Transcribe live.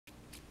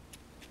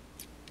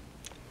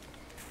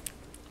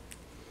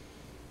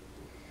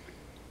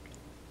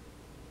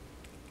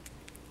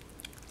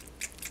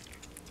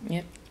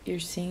Yep, you're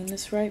seeing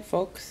this right,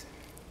 folks.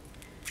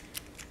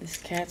 This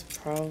cat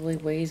probably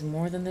weighs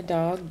more than the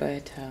dog,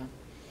 but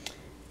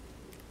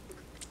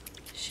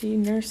she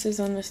nurses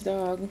on this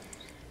dog,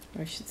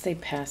 or I should say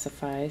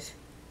pacifies,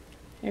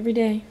 every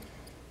day.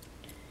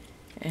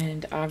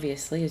 And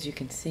obviously, as you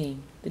can see,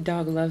 the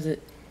dog loves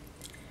it.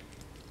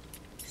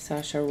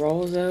 Sasha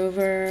rolls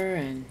over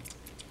and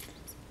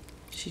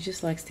she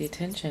just likes the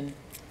attention.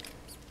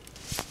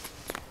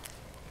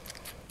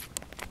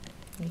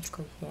 Let's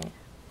go here.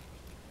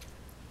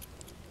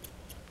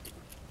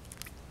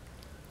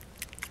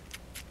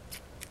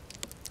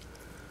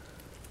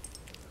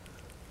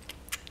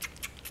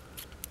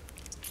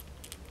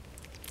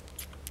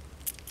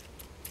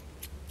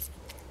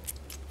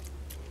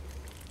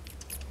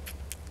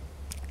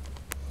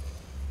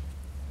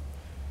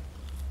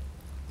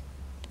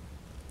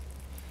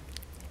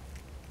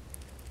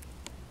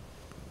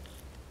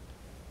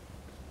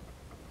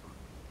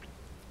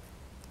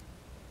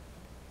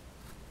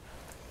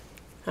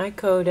 Hi,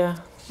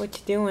 Coda. What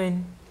you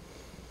doing?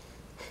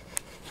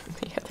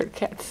 The other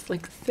cat's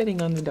like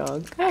sitting on the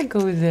dog. Hi,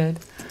 Coda.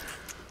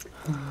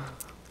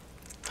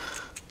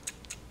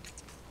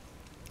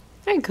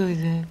 Hi,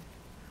 Coda.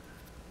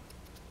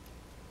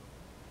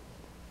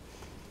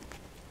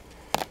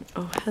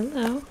 Oh,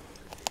 hello.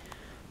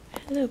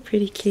 Hello,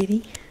 pretty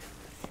kitty.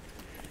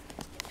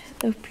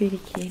 Hello, pretty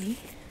kitty.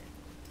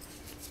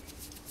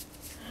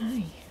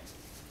 Hi.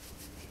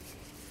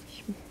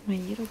 She's my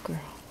little girl.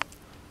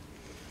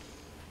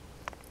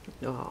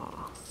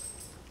 Aw.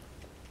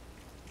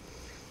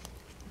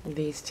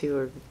 These two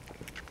are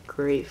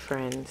great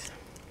friends.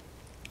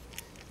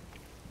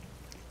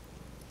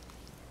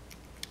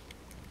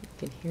 You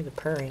can hear the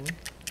purring.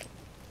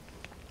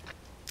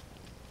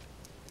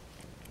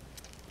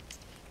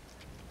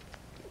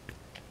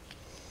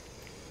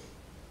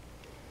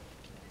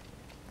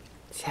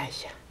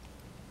 Sasha.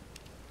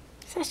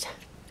 Sasha.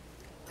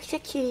 What's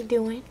that kitty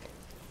doing?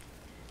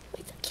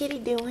 What's that kitty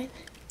doing?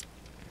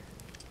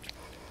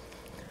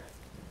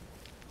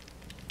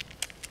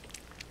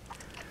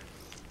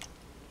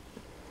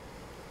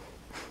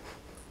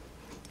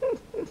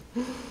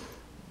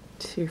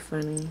 Too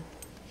funny.